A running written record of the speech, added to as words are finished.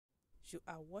You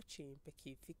are watching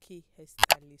Becky Vicky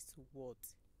Hairstylist World.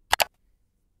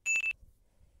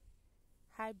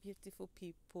 Hi beautiful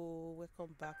people,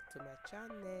 welcome back to my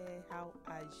channel. How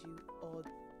are you all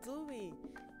doing?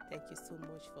 Thank you so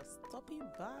much for stopping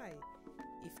by.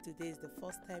 If today is the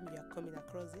first time you are coming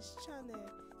across this channel,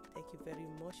 thank you very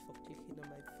much for clicking on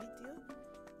my video.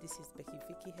 This is Becky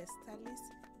Vicky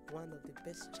Hairstylist, one of the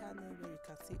best channels where you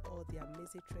can see all the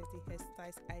amazing trendy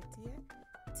hairstyles idea,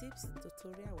 tips,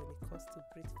 tutorial when it comes to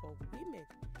braids for women.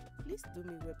 Please do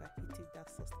me well by hitting that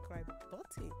subscribe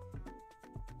button.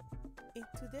 In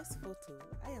today's photo,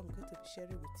 I am going to be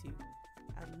sharing with you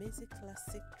amazing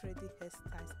classic trendy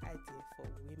hairstyles idea for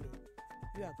women.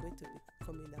 You are going to be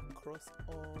coming across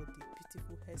all the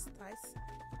beautiful hairstyles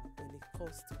when it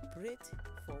comes to braid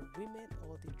for women,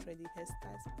 all the trendy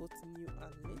hairstyles, both new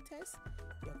and latest.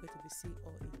 You are going to be seeing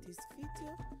all in this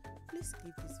video. Please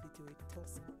give this video a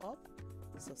thumbs up,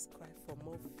 subscribe for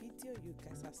more video. You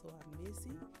guys are so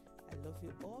amazing. I love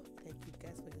you all. Thank you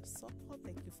guys for your support.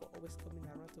 Thank you for always coming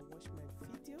around to watch my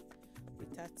video.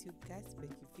 Without you guys,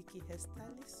 Becky Vicky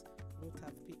Hairstylist won't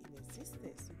have been in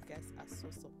existence. You guys are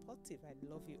so supportive. I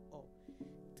love you all.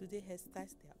 Today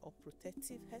hairstyles, they are all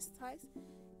protective hairstyles.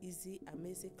 Easy,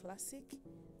 amazing, classic,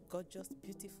 gorgeous,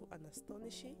 beautiful and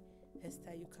astonishing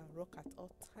hairstyle you can rock at all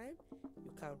time.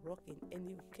 You can rock in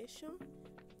any occasion.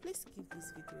 Please give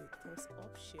this video a thumbs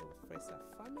up, share with friends and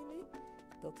family.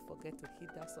 Don't forget to hit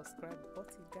that subscribe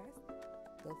button, guys.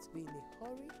 Don't be in a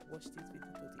hurry. Watch this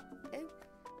video to the end.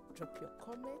 Drop your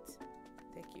comment.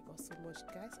 Thank you all so much,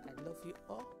 guys. I love you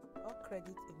all. All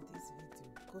credit in this video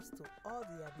goes to all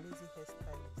the amazing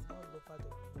hairstylists all over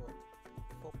the world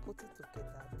for putting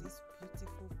together these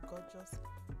beautiful, gorgeous,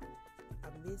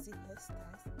 amazing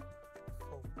hairstyles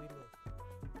for women.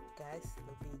 Guys,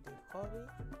 don't be in a hurry.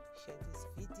 Share this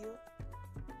video.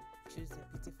 Choose a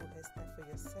beautiful hairstyle for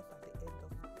yourself at the end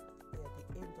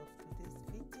of today's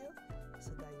video,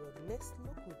 so that your next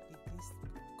look will be this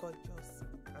gorgeous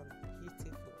and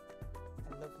beautiful.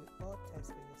 I love you all. Thanks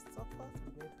for your support.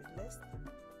 Remain blessed.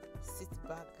 Sit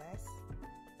back, guys.